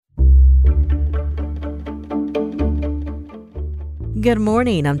Good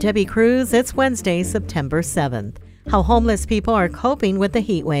morning, I'm Debbie Cruz. It's Wednesday, September 7th. How homeless people are coping with the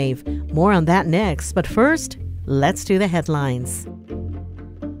heat wave. More on that next, but first, let's do the headlines.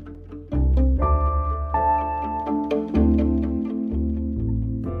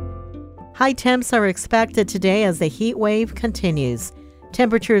 High temps are expected today as the heat wave continues.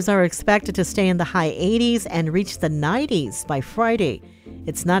 Temperatures are expected to stay in the high 80s and reach the 90s by Friday.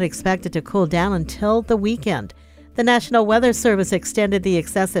 It's not expected to cool down until the weekend. The National Weather Service extended the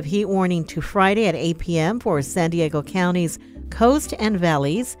excessive heat warning to Friday at 8 p.m. for San Diego County's coast and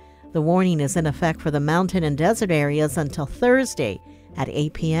valleys. The warning is in effect for the mountain and desert areas until Thursday at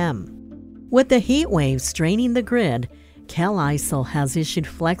 8 p.m. With the heat wave straining the grid, CalISO has issued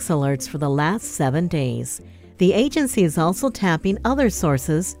flex alerts for the last 7 days. The agency is also tapping other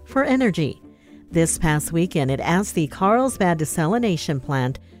sources for energy. This past weekend, it asked the Carlsbad desalination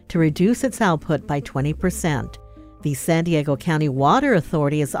plant to reduce its output by 20%. The San Diego County Water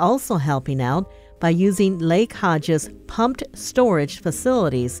Authority is also helping out by using Lake Hodges pumped storage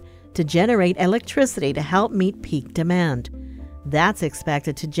facilities to generate electricity to help meet peak demand. That's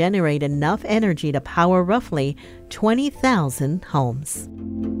expected to generate enough energy to power roughly 20,000 homes.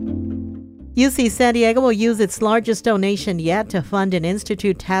 UC San Diego will use its largest donation yet to fund an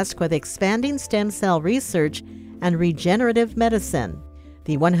institute tasked with expanding stem cell research and regenerative medicine.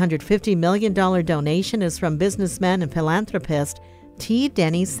 The $150 million donation is from businessman and philanthropist T.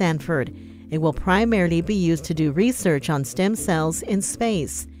 Denny Sanford. It will primarily be used to do research on stem cells in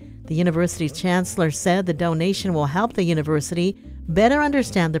space. The university's chancellor said the donation will help the university better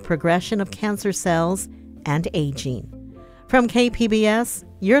understand the progression of cancer cells and aging. From KPBS,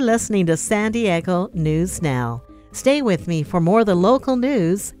 you're listening to San Diego News Now. Stay with me for more of the local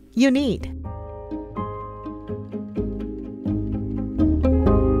news you need.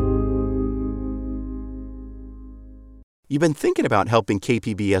 You've been thinking about helping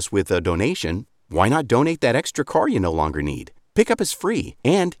KPBS with a donation. Why not donate that extra car you no longer need? Pickup is free,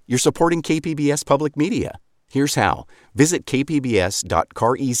 and you're supporting KPBS Public Media. Here's how. Visit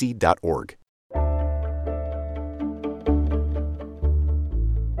kpbs.careasy.org.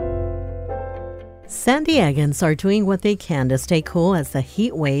 San Diegans are doing what they can to stay cool as the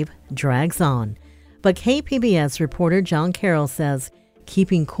heat wave drags on. But KPBS reporter John Carroll says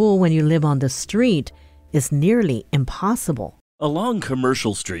keeping cool when you live on the street is nearly impossible. Along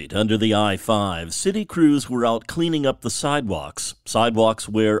Commercial Street under the I-5, city crews were out cleaning up the sidewalks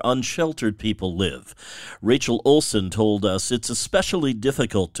where unsheltered people live. Rachel Olson told us it's especially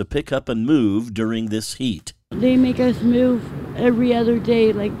difficult to pick up and move during this heat. They make us move every other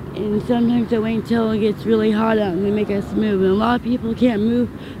day, and sometimes they wait until it gets really hot out and they make us move. And a lot of people can't move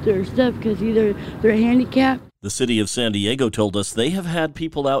their stuff because either they're handicapped. The city of San Diego told us they have had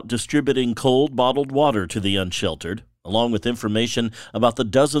people out distributing cold bottled water to the unsheltered, along with information about the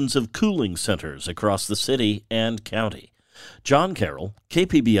dozens of cooling centers across the city and county. John Carroll,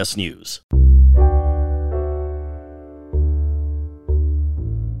 KPBS News.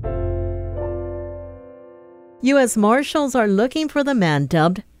 U.S. Marshals are looking for the man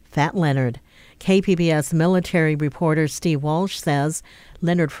dubbed Fat Leonard. KPBS military reporter Steve Walsh says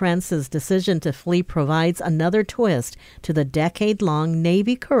Leonard Francis' decision to flee provides another twist to the decade-long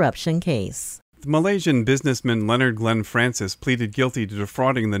Navy corruption case. The Malaysian businessman Leonard Glenn Francis pleaded guilty to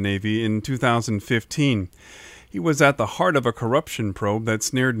defrauding the Navy in 2015. He was at the heart of a corruption probe that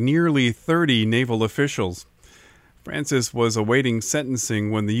snared nearly 30 naval officials. Francis was awaiting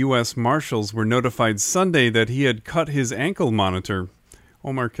sentencing when the U.S. Marshals were notified Sunday that he had cut his ankle monitor.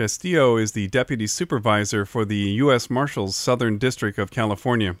 Omar Castillo is the deputy supervisor for the U.S. Marshals Southern District of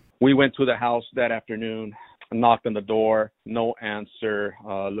California. We went to the house that afternoon, knocked on the door, no answer.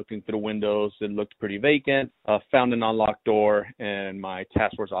 Looking through the windows, it looked pretty vacant. Found an unlocked door, and my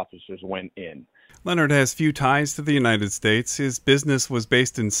task force officers went in. Leonard has few ties to the United States. His business was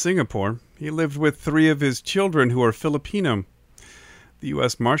based in Singapore. He lived with 3 of his children who are Filipino. The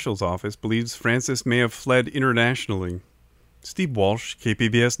U.S. Marshal's Office believes Francis may have fled internationally. Steve Walsh,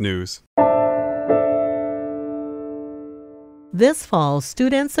 KPBS News. This fall,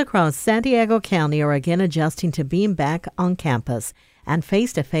 students across San Diego County are again adjusting to being back on campus and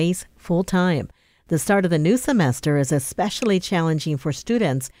face-to-face full-time. The start of the new semester is especially challenging for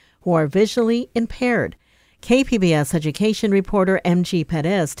students who are visually impaired. KPBS education reporter M.G.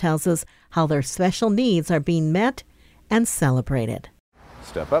 Perez tells us how their special needs are being met and celebrated.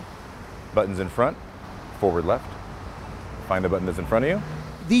 Step up, buttons in front, forward left. Find the button that's in front of you.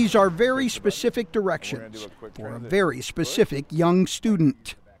 These are very specific directions for a very specific young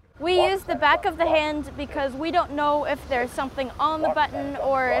student. We use the back of the hand because we don't know if there's something on the button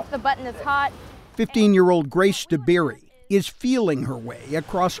or if the button is hot. 15-year-old Grace DeBerry is feeling her way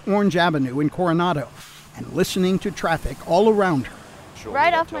across Orange Avenue in Coronado and listening to traffic all around her.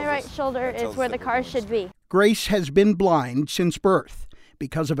 Right off my right shoulder is where the car should be. Grace has been blind since birth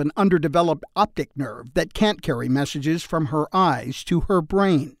because of an underdeveloped optic nerve that can't carry messages from her eyes to her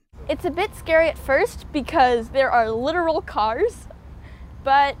brain. It's a bit scary at first because there are literal cars,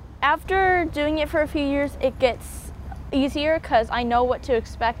 but after doing it for a few years, it gets easier because I know what to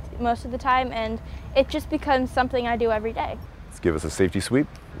expect most of the time, and it just becomes something I do every day. Let's give us a safety sweep,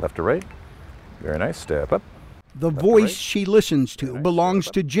 left to right. Very nice, step up. The voice she listens to belongs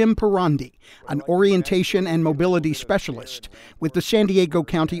to Jim Parandi, an orientation and mobility specialist with the San Diego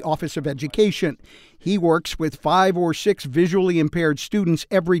County Office of Education. He works with 5 or 6 visually impaired students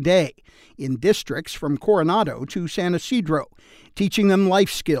every day in districts from Coronado to San Isidro, teaching them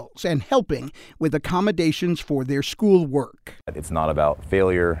life skills and helping with accommodations for their schoolwork. It's not about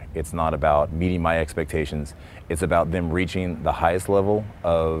failure. It's not about meeting my expectations. It's about them reaching the highest level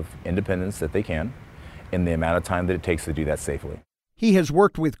of independence that they can in the amount of time that it takes to do that safely. He has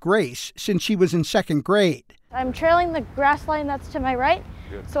worked with Grace since she was in 2nd grade. I'm trailing the grass line that's to my right,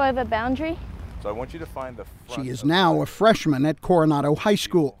 so I have a boundary. So I want you to find the front. She is now a freshman at Coronado High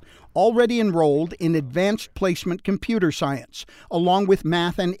School, already enrolled in advanced placement computer science, along with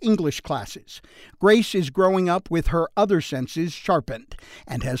math and English classes. Grace is growing up with her other senses sharpened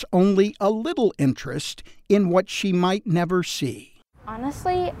and has only a little interest in what she might never see.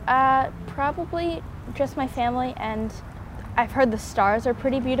 Honestly, probably just my family, and I've heard the stars are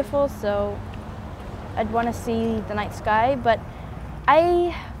pretty beautiful, so I'd want to see the night sky, but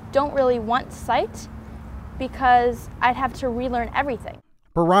I don't really want sight because I'd have to relearn everything.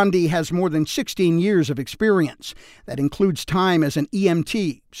 Parandi has more than 16 years of experience. That includes time as an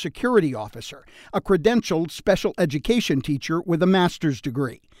EMT, security officer, a credentialed special education teacher with a master's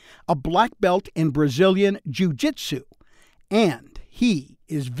degree, a black belt in Brazilian Jiu-Jitsu, and he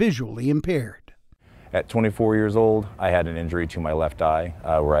is visually impaired. At 24 years old, I had an injury to my left eye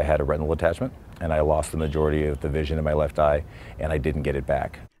where I had a retinal detachment, and I lost the majority of the vision in my left eye, and I didn't get it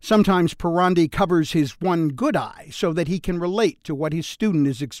back. Sometimes Parandi covers his one good eye so that he can relate to what his student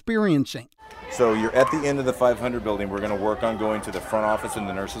is experiencing. So you're at the end of the 500 building. We're going to work on going to the front office and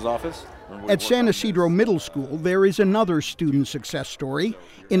the nurse's office. At San Isidro Middle School, there is another student success story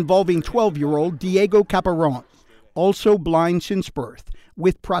involving 12-year-old Diego Caparon, also blind since birth,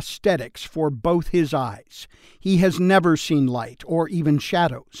 with prosthetics for both his eyes. He has never seen light or even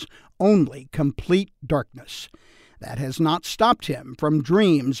shadows, only complete darkness. That has not stopped him from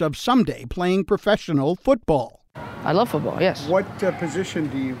dreams of someday playing professional football. I love football, yes. What position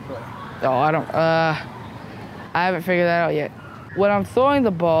do you play? Oh, I haven't figured that out yet. When I'm throwing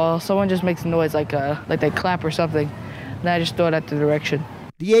the ball, someone just makes a noise like they clap or something, and I just throw it at the direction.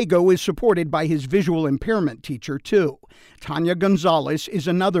 Diego is supported by his visual impairment teacher, too. Tanya Gonzalez is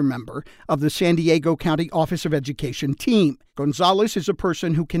another member of the San Diego County Office of Education team. Gonzalez is a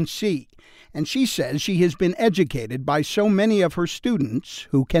person who can see, and she says she has been educated by so many of her students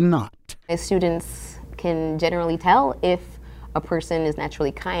who cannot. Students can generally tell if a person is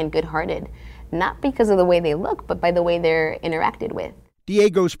naturally kind, good-hearted, not because of the way they look, but by the way they're interacted with.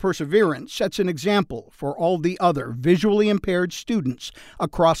 Diego's perseverance sets an example for all the other visually impaired students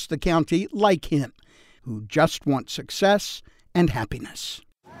across the county like him, who just want success and happiness.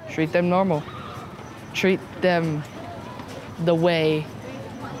 Treat them normal. Treat them the way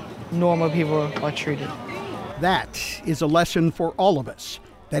normal people are treated. That is a lesson for all of us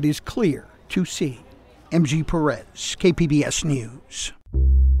that is clear to see. MG Perez, KPBS News.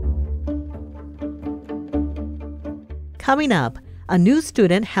 Coming up, a new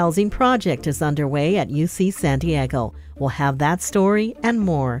student housing project is underway at UC San Diego. We'll have that story and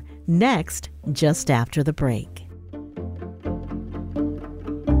more next, just after the break.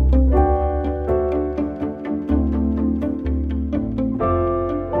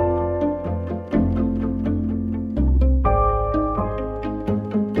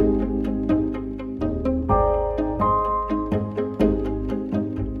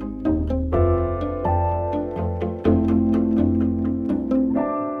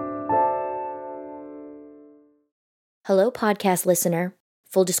 Hello, podcast listener.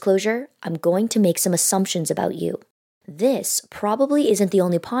 Full disclosure, I'm going to make some assumptions about you. This probably isn't the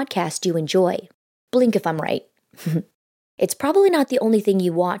only podcast you enjoy. Blink if I'm right. It's probably not the only thing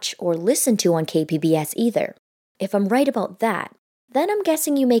you watch or listen to on KPBS either. If I'm right about that, then I'm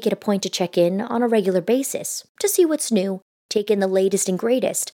guessing you make it a point to check in on a regular basis to see what's new, take in the latest and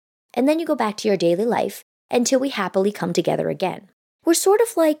greatest, and then you go back to your daily life until we happily come together again. We're sort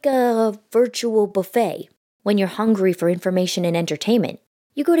of like a virtual buffet. When you're hungry for information and entertainment,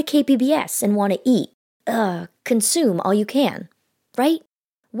 you go to KPBS and want to eat. consume all you can, right?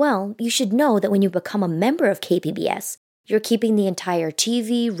 Well, you should know that when you become a member of KPBS, you're keeping the entire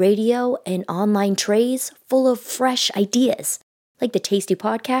TV, radio, and online trays full of fresh ideas, like the tasty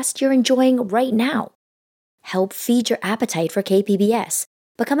podcast you're enjoying right now. Help feed your appetite for KPBS.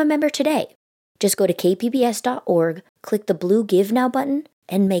 Become a member today. Just go to kpbs.org, click the blue Give Now button,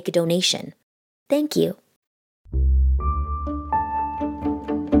 and make a donation. Thank you.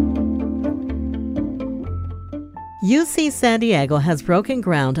 UC San Diego has broken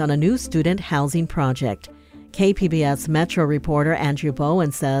ground on a new student housing project. KPBS Metro reporter Andrew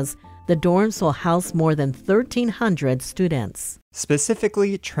Bowen says the dorms will house more than 1,300 students.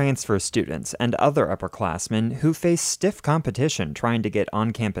 Specifically, transfer students and other upperclassmen who face stiff competition trying to get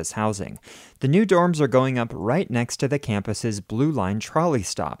on-campus housing. The new dorms are going up right next to the campus's Blue Line trolley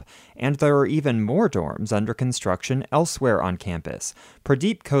stop, and there are even more dorms under construction elsewhere on campus.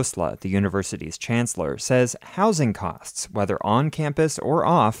 Pradeep Khosla, the university's chancellor, says housing costs, whether on campus or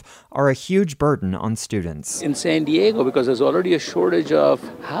off, are a huge burden on students. In San Diego, because there's already a shortage of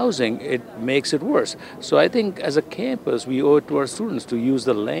housing, it makes it worse. So I think as a campus, we owe it to our students to use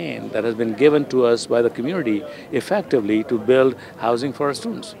the land that has been given to us by the community effectively to build housing for our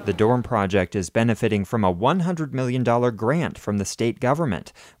students. The dorm project is benefiting from a $100 million grant from the state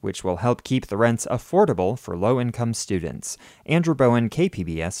government, which will help keep the rents affordable for low-income students. Andrew Bowen,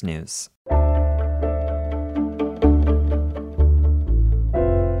 KPBS News.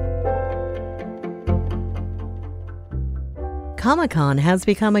 Comic-Con has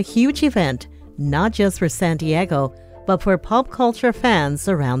become a huge event, not just for San Diego, but for pop culture fans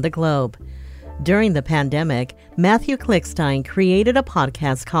around the globe. During the pandemic, Matthew Klickstein created a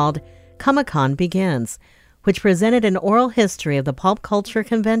podcast called Comic-Con Begins, which presented an oral history of the pop culture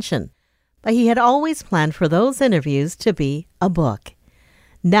convention. But he had always planned for those interviews to be a book.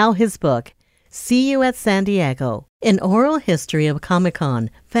 Now his book, See You at San Diego, an oral history of Comic-Con,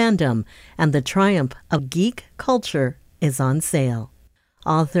 fandom, and the triumph of geek culture, is on sale.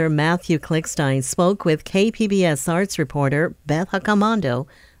 Author Matthew Klickstein spoke with KPBS arts reporter Beth Accomando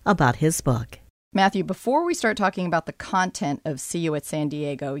about his book. Matthew, before we start talking about the content of See You at San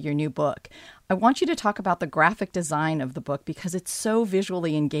Diego, your new book, I want you to talk about the graphic design of the book because it's so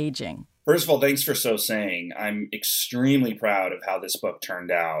visually engaging. First of all, thanks for so saying. I'm extremely proud of how this book turned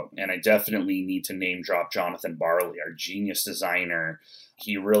out, and I definitely need to name drop Jonathan Barley, our genius designer.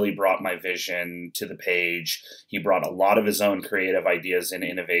 He really brought my vision to the page. He brought a lot of his own creative ideas and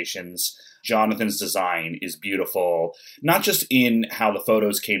innovations. Jonathan's design is beautiful, not just in how the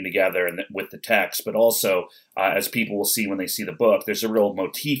photos came together and with the text, but also, as people will see when they see the book, there's a real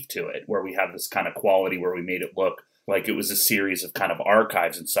motif to it, where we have this kind of quality where we made it look like it was a series of kind of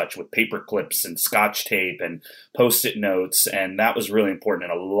archives and such with paper clips and scotch tape and Post-it notes. And that was really important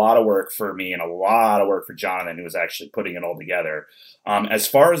and a lot of work for me and a lot of work for Jonathan, who was actually putting it all together. As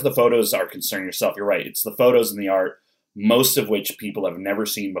far as the photos are concerned yourself, you're right. It's the photos and the art, most of which people have never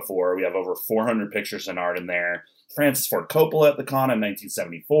seen before. We have over 400 pictures and art in there. Francis Ford Coppola at the con in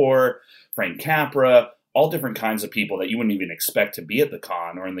 1974, Frank Capra, all different kinds of people that you wouldn't even expect to be at the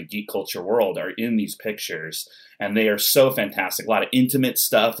con or in the geek culture world are in these pictures. And they are so fantastic. A lot of intimate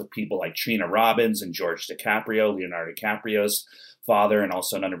stuff with people like Trina Robbins and George DiCaprio, Leonardo DiCaprio's father, and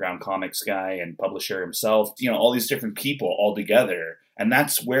also an underground comics guy and publisher himself. You know, all these different people all together. And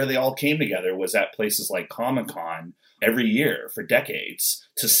that's where they all came together, was at places like Comic-Con every year for decades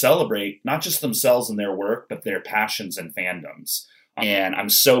to celebrate not just themselves and their work, but their passions and fandoms. And I'm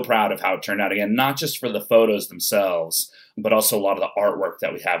so proud of how it turned out. Again, not just for the photos themselves, but also a lot of the artwork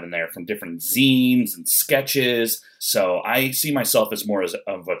that we have in there from different zines and sketches. So I see myself as more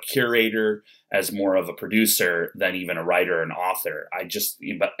of a curator, as more of a producer than even a writer and author.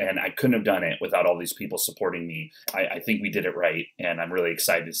 And I couldn't have done it without all these people supporting me. I think we did it right, and I'm really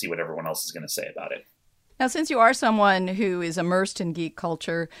excited to see what everyone else is going to say about it. Now, since you are someone who is immersed in geek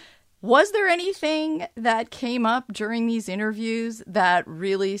culture, was there anything that came up during these interviews that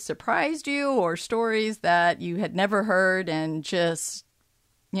really surprised you, or stories that you had never heard and just,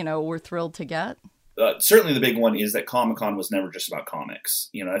 were thrilled to get? Certainly the big one is that Comic-Con was never just about comics.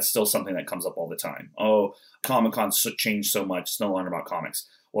 That's still something that comes up all the time. Oh, Comic-Con changed so much, it's no longer about comics.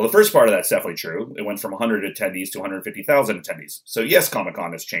 Well, the first part of that's definitely true. It went from 100 attendees to 150,000 attendees. So yes,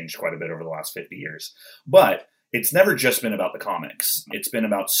 Comic-Con has changed quite a bit over the last 50 years. But it's never just been about the comics. It's been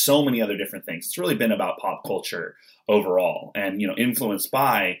about so many other different things. It's really been about pop culture overall, and influenced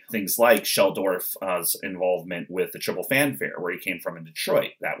by things like Sheldorf's involvement with the Triple Fanfare, where he came from in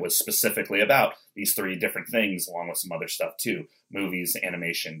Detroit. That was specifically about these three different things, along with some other stuff too: movies,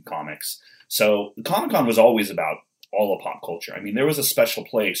 animation, comics. So Comic-Con was always about all of pop culture. I mean, there was a special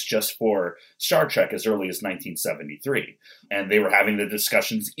place just for Star Trek as early as 1973. And they were having the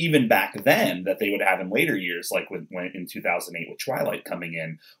discussions even back then that they would have in later years, like when in 2008 with Twilight coming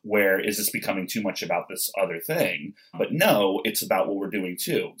in, where is this becoming too much about this other thing? But no, it's about what we're doing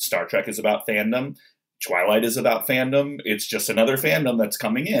too. Star Trek is about fandom. Twilight is about fandom. It's just another fandom that's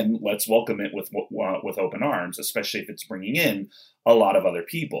coming in. Let's welcome it with open arms, especially if it's bringing in a lot of other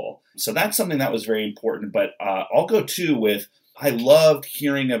people. So that's something that was very important. But I'll go too with, I loved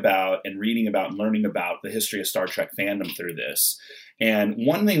hearing about and reading about and learning about the history of Star Trek fandom through this. And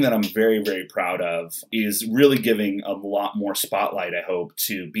one thing that I'm very, very proud of is really giving a lot more spotlight, I hope,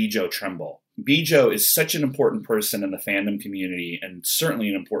 to Bjo Trimble. Bjo is such an important person in the fandom community, and certainly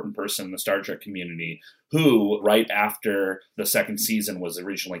an important person in the Star Trek community, who, right after the second season was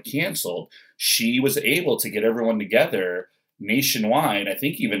originally canceled, she was able to get everyone together nationwide, I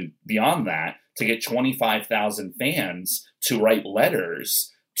think even beyond that, to get 25,000 fans to write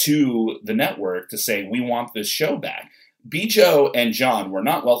letters to the network to say, we want this show back. Bjo and John were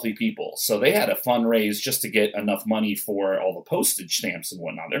not wealthy people, so they had to fundraise just to get enough money for all the postage stamps and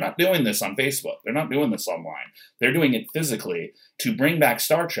whatnot. They're not doing this on Facebook. They're not doing this online. They're doing it physically to bring back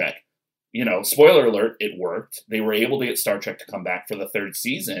Star Trek. You know, spoiler alert, it worked. They were able to get Star Trek to come back for the third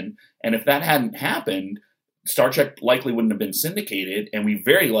season, and if that hadn't happened, Star Trek likely wouldn't have been syndicated, and we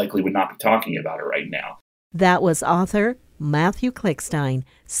very likely would not be talking about it right now. That was author Matthew Klickstein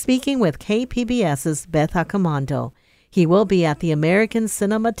speaking with KPBS's Beth Accomando. He will be at the American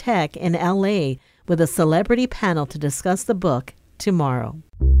Cinematheque in L.A. with a celebrity panel to discuss the book tomorrow.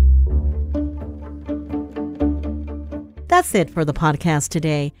 That's it for the podcast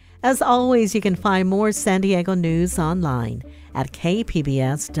today. As always, you can find more San Diego news online at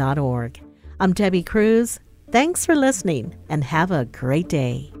kpbs.org. I'm Debbie Cruz. Thanks for listening and have a great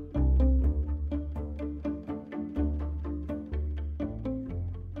day.